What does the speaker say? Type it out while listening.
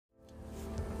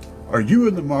Are you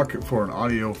in the market for an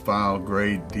audiophile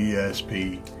grade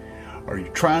DSP? Are you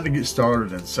trying to get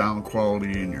started in sound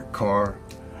quality in your car?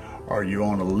 Are you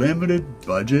on a limited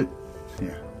budget?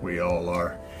 Yeah, we all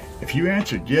are. If you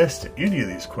answered yes to any of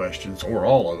these questions, or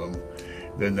all of them,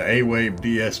 then the A-Wave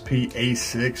DSP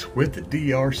A6 with the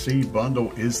DRC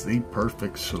bundle is the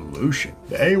perfect solution.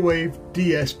 The A-Wave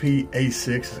DSP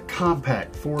A6 is a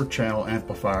compact 4-channel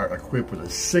amplifier equipped with a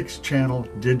 6-channel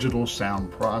digital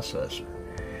sound processor.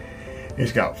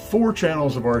 It's got 4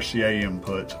 channels of RCA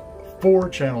inputs, 4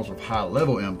 channels of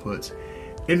high-level inputs,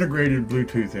 integrated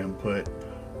Bluetooth input,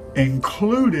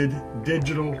 included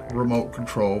digital remote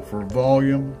control for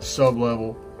volume,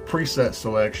 sub-level, preset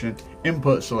selection,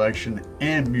 input selection,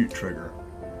 and mute trigger.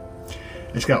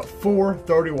 It's got 4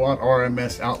 30-watt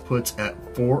RMS outputs at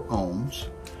 4 ohms,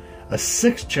 a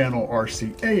 6-channel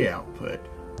RCA output,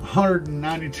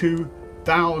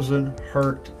 192,000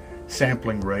 hertz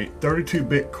sampling rate,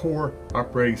 32-bit core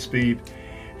operating speed.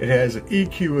 It has an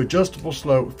EQ adjustable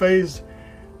slope, phase,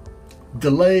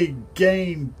 delay,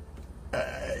 gain.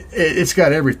 It's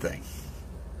got everything,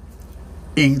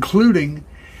 including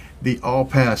the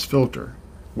all-pass filter,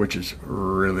 which is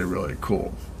really, really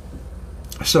cool.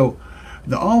 So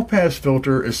the all-pass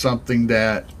filter is something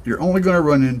that you're only going to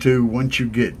run into once you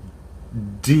get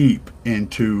deep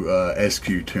into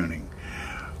SQ tuning.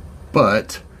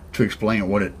 But to explain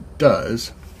what it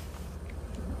does,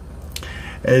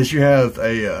 as you have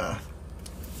a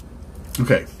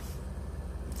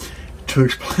to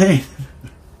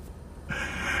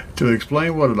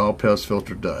explain what an all-pass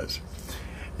filter does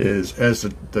is, as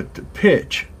the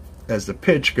pitch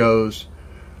goes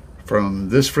from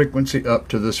this frequency up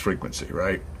to this frequency,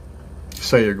 right?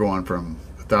 Say you're going from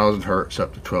 1,000 hertz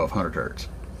up to 1,200 hertz.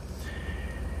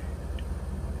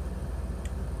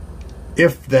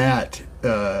 If that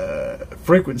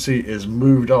frequency is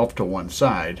moved off to one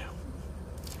side,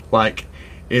 like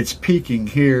it's peaking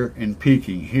here and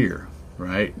peaking here,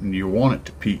 right? And you want it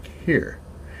to peak here,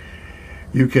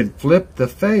 you can flip the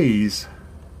phase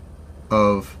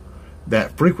of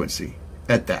that frequency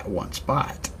at that one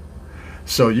spot.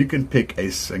 So you can pick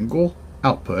a single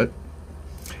output,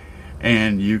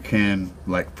 and you can,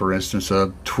 like for instance,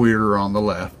 a tweeter on the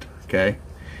left, okay?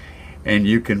 And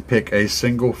you can pick a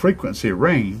single frequency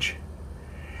range,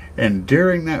 and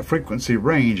during that frequency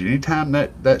range, anytime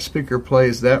that speaker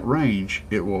plays that range,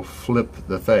 it will flip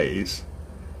the phase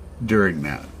during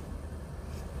that.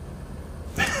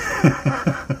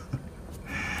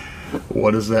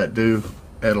 What does that do?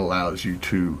 It allows you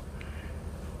to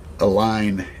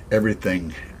align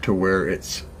everything to where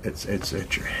it's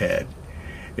at your head.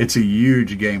 It's a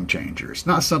huge game changer. It's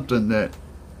not something that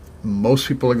most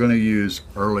people are going to use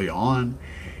early on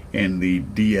in the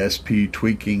DSP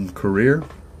tweaking career,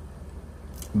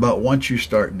 but once you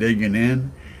start digging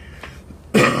in,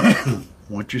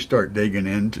 once you start digging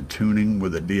into tuning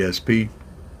with a DSP,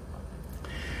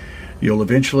 you'll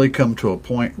eventually come to a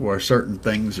point where certain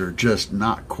things are just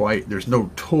not quite, there's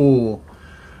no tool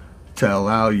to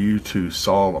allow you to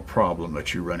solve a problem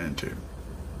that you run into.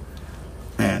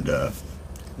 And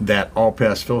that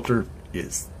all-pass filter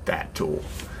is that tool,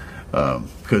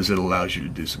 because it allows you to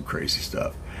do some crazy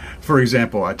stuff. For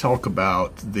example, I talk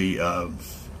about in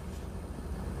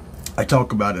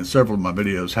several of my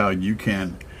videos how you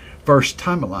can first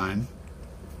time align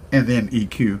and then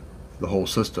EQ the whole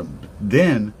system.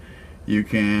 Then you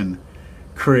can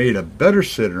create a better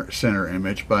center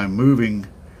image by moving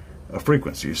a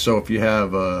frequency. So if you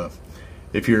have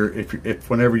if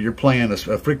whenever you're playing a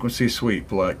frequency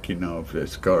sweep, like, you know, if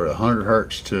it's got 100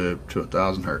 hertz to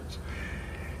 1,000 hertz,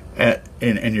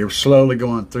 and you're slowly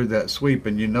going through that sweep,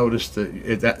 and you notice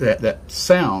that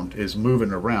sound is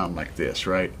moving around like this,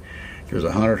 right? There's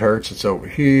 100 hertz, it's over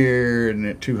here, and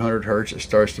at 200 hertz it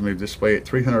starts to move this way. At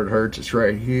 300 hertz it's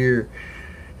right here,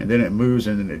 and then it moves,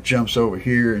 and then it jumps over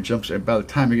here and jumps, and by the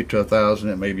time you get to 1,000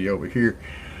 it may be over here.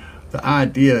 The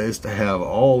idea is to have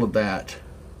all of that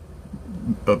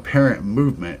apparent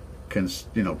movement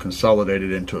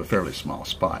consolidated into a fairly small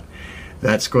spot.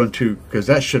 That's going to, because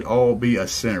that should all be a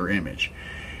center image.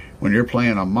 When you're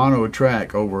playing a mono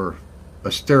track over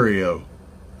a stereo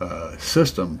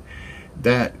system,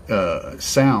 that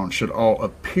sound should all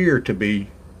appear to be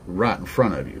right in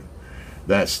front of you.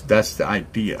 That's the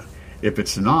idea. If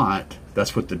it's not,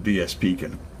 that's what the DSP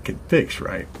can fix,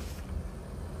 right?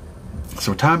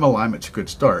 So time alignment's a good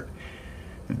start.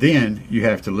 Then you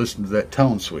have to listen to that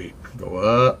tone sweep. Go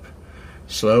up,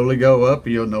 slowly go up,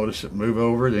 and you'll notice it move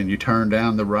over. Then you turn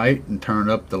down the right and turn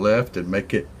up the left and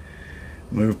make it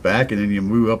move back, and then you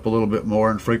move up a little bit more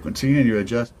in frequency and you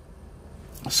adjust.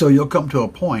 So you'll come to a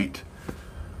point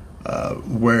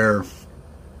where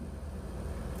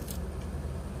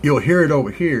you'll hear it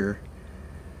over here,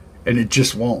 and it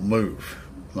just won't move.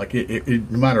 Like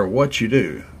no matter what you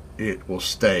do, it will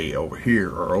stay over here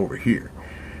or over here.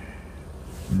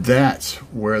 That's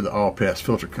where the all-pass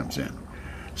filter comes in.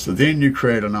 So then you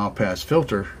create an all-pass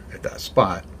filter at that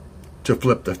spot to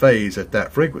flip the phase at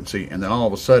that frequency, and then all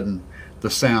of a sudden the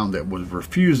sound that was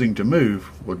refusing to move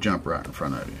will jump right in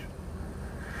front of you.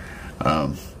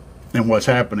 And what's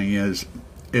happening is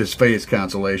phase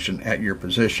cancellation at your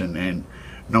position, and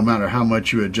no matter how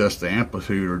much you adjust the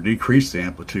amplitude or decrease the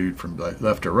amplitude from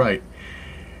left to right,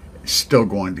 it's still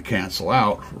going to cancel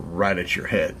out right at your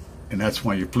head. And that's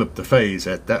why you flip the phase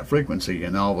at that frequency,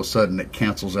 and all of a sudden it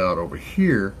cancels out over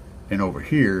here, and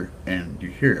you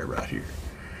hear it right here.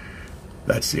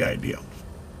 That's the idea.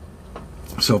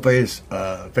 So phase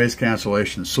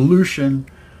cancellation solution,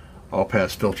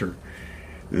 all-pass filter.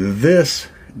 This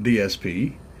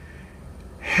DSP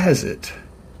has it,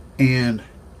 and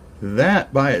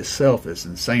that by itself is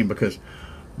insane, because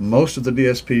most of the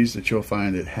DSPs that you'll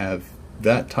find that have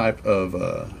that type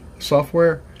of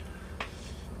software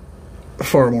are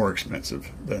far more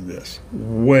expensive than this.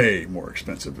 Way more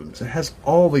expensive than this. It has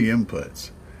all the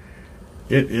inputs.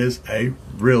 It is a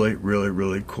really, really,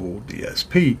 really cool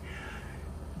DSP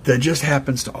that just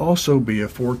happens to also be a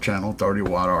 4-channel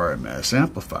 30-watt RMS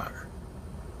amplifier.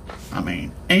 I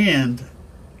mean, and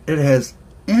it has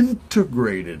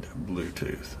integrated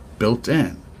Bluetooth built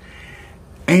in,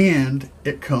 and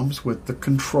it comes with the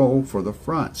control for the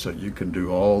front, so you can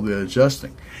do all the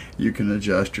adjusting. You can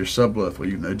adjust your subwoofer,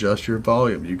 you can adjust your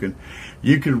volume,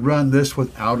 you can run this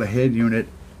without a head unit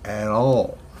at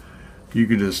all. You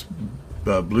can just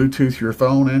Bluetooth your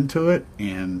phone into it,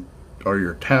 and or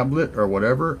your tablet or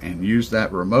whatever, and use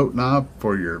that remote knob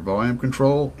for your volume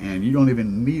control, and you don't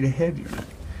even need a head unit.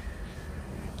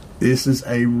 This is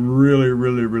a really,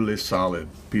 really, really solid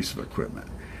piece of equipment,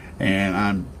 and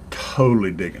I'm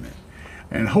totally digging it.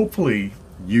 And hopefully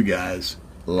you guys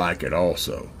like it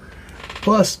also.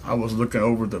 Plus, I was looking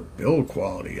over the build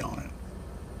quality on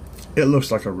it. It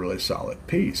looks like a really solid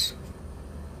piece.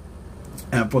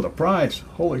 And for the price,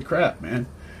 holy crap, man.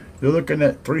 You're looking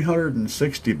at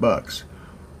 $360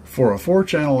 for a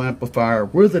 4-channel amplifier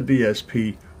with a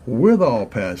DSP, with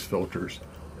all-pass filters,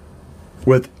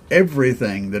 with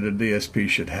everything that a DSP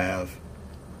should have.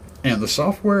 And the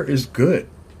software is good.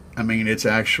 I mean, it's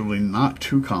actually not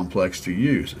too complex to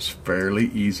use. It's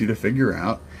fairly easy to figure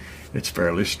out. It's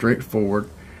fairly straightforward.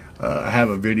 I have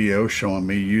a video showing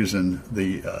me using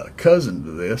the cousin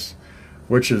to this,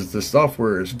 which is the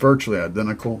software is virtually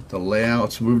identical. The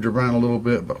layout's moved around a little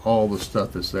bit, but all the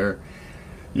stuff is there.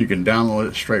 You can download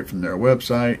it straight from their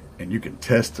website, and you can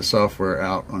test the software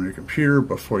out on your computer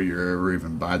before you ever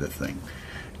even buy the thing.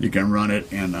 You can run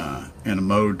it in a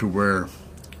mode to where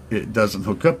it doesn't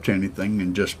hook up to anything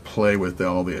and just play with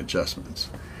all the adjustments.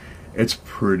 It's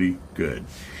pretty good.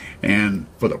 And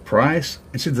for the price,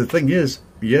 and see, the thing is,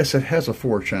 yes, it has a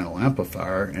 4-channel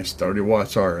amplifier, and it's 30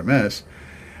 watts RMS,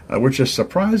 which is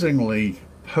surprisingly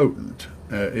potent.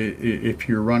 If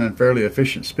you're running fairly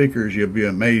efficient speakers, you'll be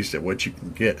amazed at what you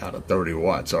can get out of 30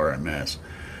 watts RMS.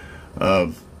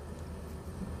 But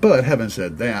having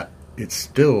said that, it's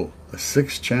still a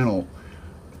 6-channel,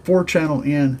 4-channel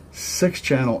in,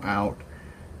 6-channel out,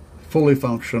 fully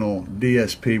functional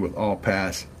DSP with all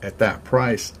pass at that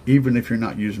price. Even if you're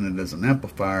not using it as an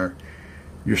amplifier,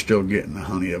 you're still getting a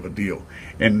honey of a deal.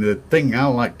 And the thing I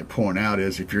like to point out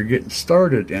is, if you're getting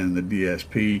started in the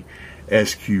DSP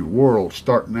SQ world,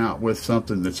 starting out with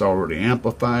something that's already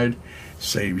amplified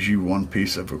saves you one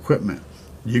piece of equipment.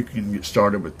 You can get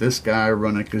started with this guy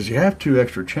running, because you have 2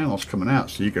 extra channels coming out,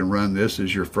 so you can run this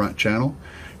as your front channel.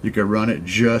 You can run it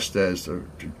just as the,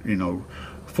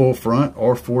 full front,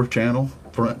 or 4-channel,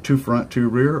 front, 2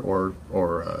 rear,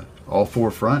 or all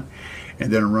 4 front,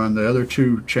 and then run the other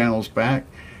 2 channels back.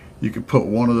 You can put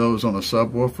one of those on a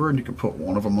subwoofer, and you can put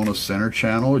one of them on a center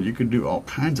channel. You can do all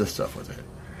kinds of stuff with it.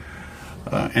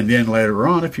 And then later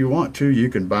on, if you want to, you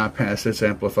can bypass its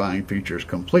amplifying features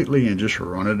completely and just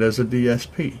run it as a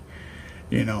DSP.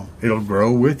 It'll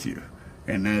grow with you.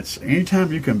 And that's,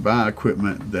 anytime you can buy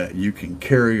equipment that you can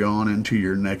carry on into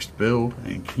your next build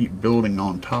and keep building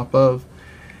on top of,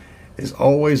 is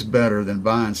always better than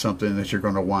buying something that you're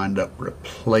going to wind up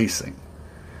replacing.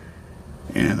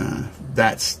 And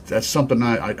that's something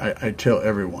I tell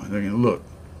everyone. Look,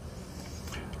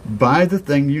 buy the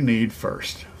thing you need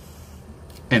first,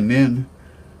 and then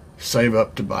save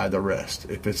up to buy the rest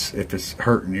if it's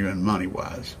hurting you in money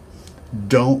wise.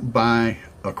 Don't buy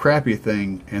a crappy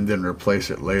thing and then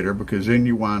replace it later, because then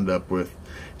you wind up with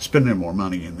spending more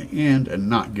money in the end and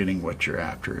not getting what you're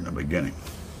after in the beginning.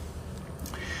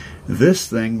 This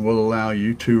thing will allow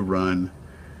you to run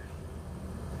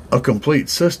a complete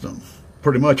system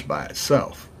pretty much by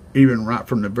itself, even right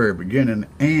from the very beginning,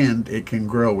 and it can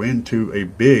grow into a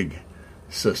big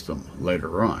system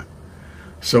later on.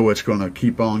 So it's going to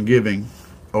keep on giving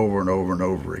over and over and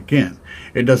over again.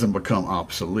 It doesn't become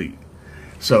obsolete.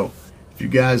 So if you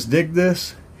guys dig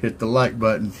this, hit the like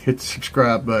button, hit the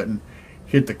subscribe button,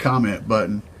 hit the comment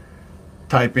button,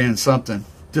 type in something.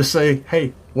 Just say,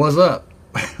 hey, what's up?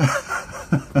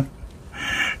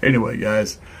 Anyway,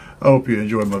 guys, I hope you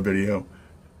enjoyed my video.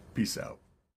 Peace out.